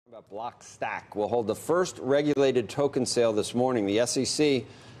About Blockstack will hold the first regulated token sale this morning. The SEC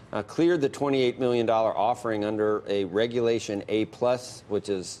cleared the $28 million offering under a Regulation A+, which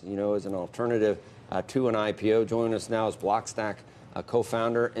is, is an alternative to an IPO. Joining us now is Blockstack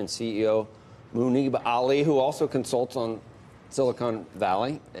co-founder and CEO Muneeb Ali, who also consults on Silicon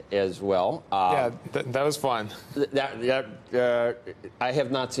Valley as well. That was fun. I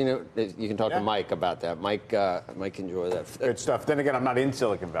have not seen it. You can talk to Mike about that. Mike enjoy that. Good stuff. Then again, I'm not in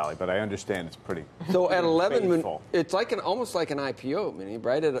Silicon Valley, but I understand it's pretty. So at 11, it's like almost like an IPO, Muneeb,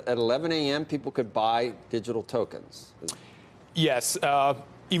 right? At 11 a.m., people could buy digital tokens. Yes.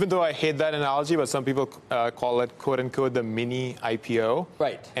 Even though I hate that analogy, but some people call it, quote unquote, the mini IPO.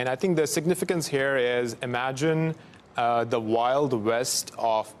 Right. And I think the significance here is imagine the Wild West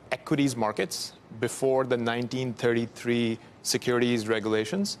of equities markets before the 1933 securities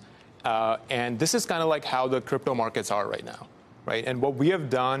regulations. And this is kind of like how the crypto markets are right now, right? And what we have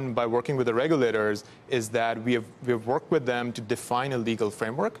done by working with the regulators is that we have worked with them to define a legal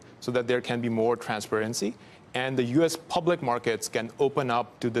framework so that there can be more transparency. And the U.S. public markets can open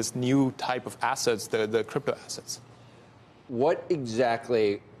up to this new type of assets, the crypto assets. What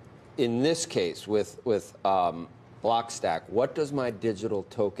exactly, in this case with Blockstack, what does my digital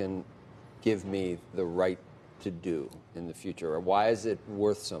token give me the right to do in the future? Or why is it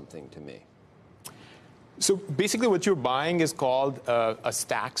worth something to me? So basically what you're buying is called a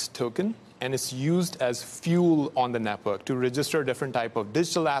Stacks token, and it's used as fuel on the network to register different type of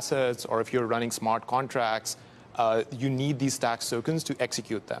digital assets, or if you're running smart contracts, you need these Stacks tokens to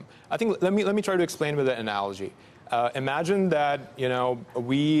execute them. I think let me try to explain with an analogy. Imagine that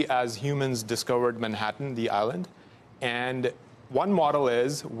we as humans discovered Manhattan, the island, and one model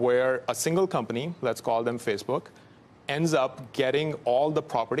is where a single company, let's call them Facebook, ends up getting all the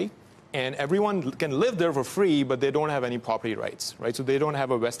property, and everyone can live there for free, but they don't have any property rights, right? So they don't have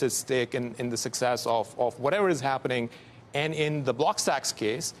a vested stake in the success of whatever is happening. And in the Blockstack's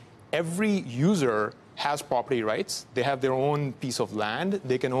case, every user has property rights. They have their own piece of land.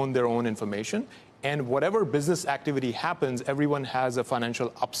 They can own their own information. And whatever business activity happens, everyone has a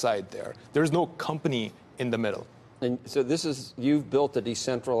financial upside there. There's no company in the middle. And so you've built a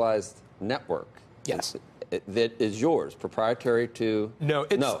decentralized network. Yes. That is yours, proprietary to... No,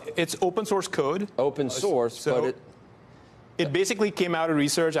 it's open source code. Open source, but it basically came out of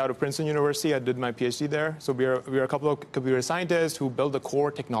research out of Princeton University. I did my PhD there. So we are a couple of computer scientists who build the core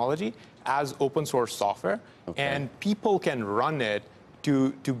technology as open source software. Okay. And people can run it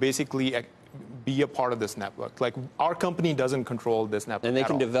to basically be a part of this network. Like, our company doesn't control this network. And they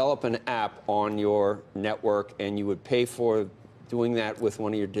can develop an app on your network, and you would pay for doing that with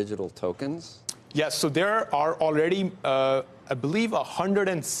one of your digital tokens? Yes, so there are already, I believe,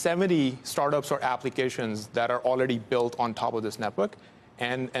 170 startups or applications that are already built on top of this network.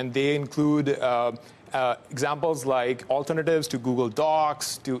 And they include examples like alternatives to Google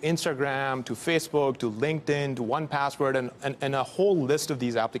Docs, to Instagram, to Facebook, to LinkedIn, to 1Password, and a whole list of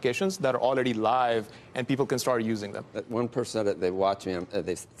these applications that are already live, and people can start using them. That 1%, they watch me,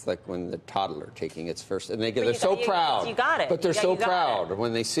 it's like when the toddler taking its first, and they're so proud. You got it. But they're so proud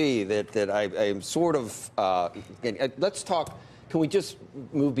when they see that I am sort of, let's talk, can we just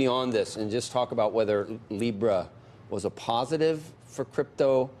move beyond this and just talk about whether Libra was a positive for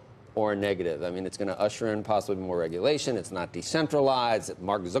crypto or a negative? I mean, it's going to usher in possibly more regulation. It's not decentralized.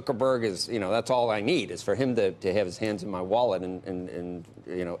 Mark Zuckerberg is, that's all I need is for him to have his hands in my wallet and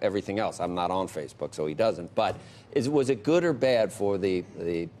everything else. I'm not on Facebook, so he doesn't. But was it good or bad for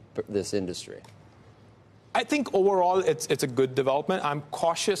this industry? I think overall it's a good development. I'm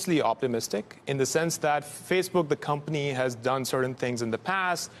cautiously optimistic in the sense that Facebook, the company, has done certain things in the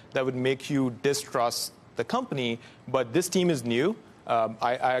past that would make you distrust the company, but this team is new.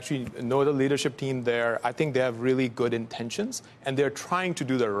 I actually know the leadership team there. I think they have really good intentions, and they're trying to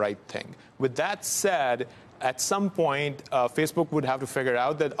do the right thing. With that said, at some point, Facebook would have to figure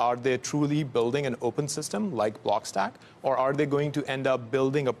out that are they truly building an open system like Blockstack, or are they going to end up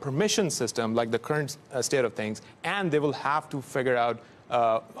building a permission system like the current state of things, and they will have to figure out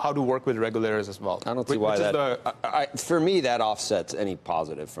how to work with regulators as well. I don't see why that... for me, that offsets any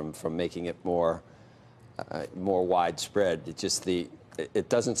positive from making it more widespread. It's just it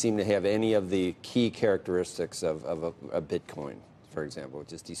doesn't seem to have any of the key characteristics of a Bitcoin, for example,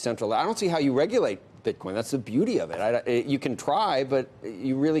 which is decentralized. I don't see how you regulate Bitcoin. That's the beauty of it. You can try, but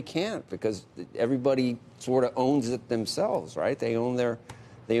you really can't because everybody sort of owns it themselves, right? They own the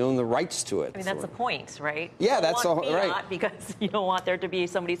rights to it. I mean, that's the point, right? Yeah, that's all right. Because you don't want there to be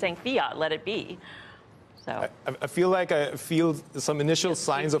somebody saying fiat, let it be. So I feel like I feel some initial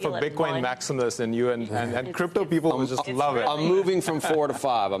signs of a feel it, Bitcoin Molly? maximus in you, and crypto people will just love it. I'm moving from 4 to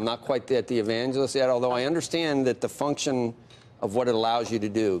 5. I'm not quite at the evangelist yet, although I understand that the function of what it allows you to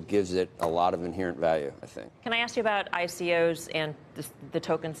do gives it a lot of inherent value, I think. can I ask you about ICOs and the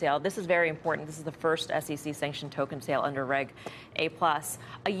token sale? This is very important. This is the first SEC-sanctioned token sale under Reg A+.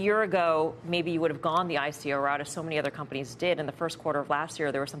 A year ago, maybe you would have gone the ICO route, as so many other companies did. In the first quarter of last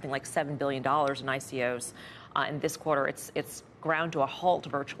year, there was something like $7 billion in ICOs. In this quarter, it's ground to a halt,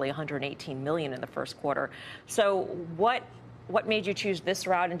 virtually 118 million in the first quarter. So what made you choose this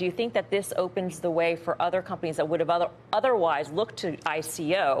route, and do you think that this opens the way for other companies that would have otherwise looked to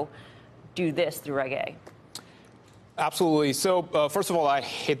ICO do this through Reg A? Absolutely. So first of all, I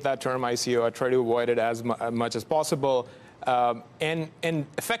hate that term ICO. I try to avoid it as much as possible. And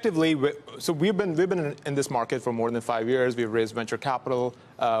effectively, so we've been in this market for more than 5 years. We've raised venture capital.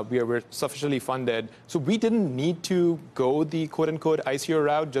 We're sufficiently funded. So we didn't need to go the quote-unquote ICO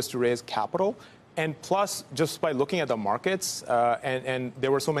route just to raise capital. And plus, just by looking at the markets, and there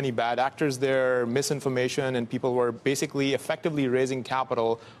were so many bad actors there, misinformation, and people were basically effectively raising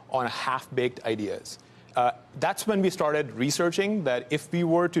capital on half-baked ideas. That's when we started researching that if we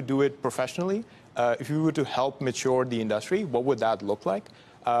were to do it professionally, if we were to help mature the industry, what would that look like?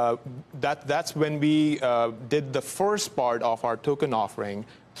 That's when we did the first part of our token offering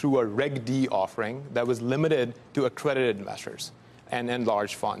through a Reg D offering that was limited to accredited investors and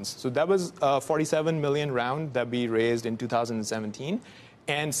large funds. So that was a 47 million round that we raised in 2017.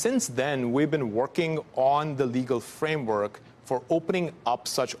 And since then, we've been working on the legal framework for opening up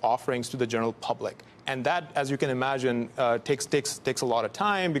such offerings to the general public. And that, as you can imagine, takes a lot of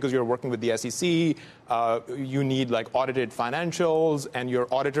time because you're working with the SEC. You need like audited financials, and your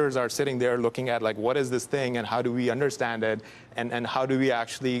auditors are sitting there looking at like, what is this thing, and how do we understand it, and how do we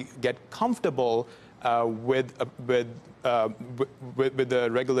actually get comfortable with the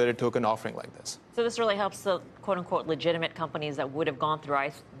regulated token offering like this. So this really helps the quote-unquote legitimate companies that would have gone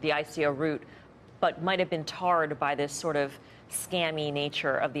through the ICO route, but might have been tarred by this sort of scammy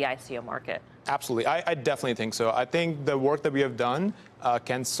nature of the ICO market. Absolutely. I definitely think so. I think the work that we have done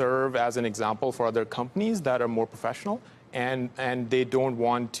can serve as an example for other companies that are more professional and they don't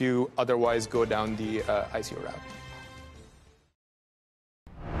want to otherwise go down the ICO route.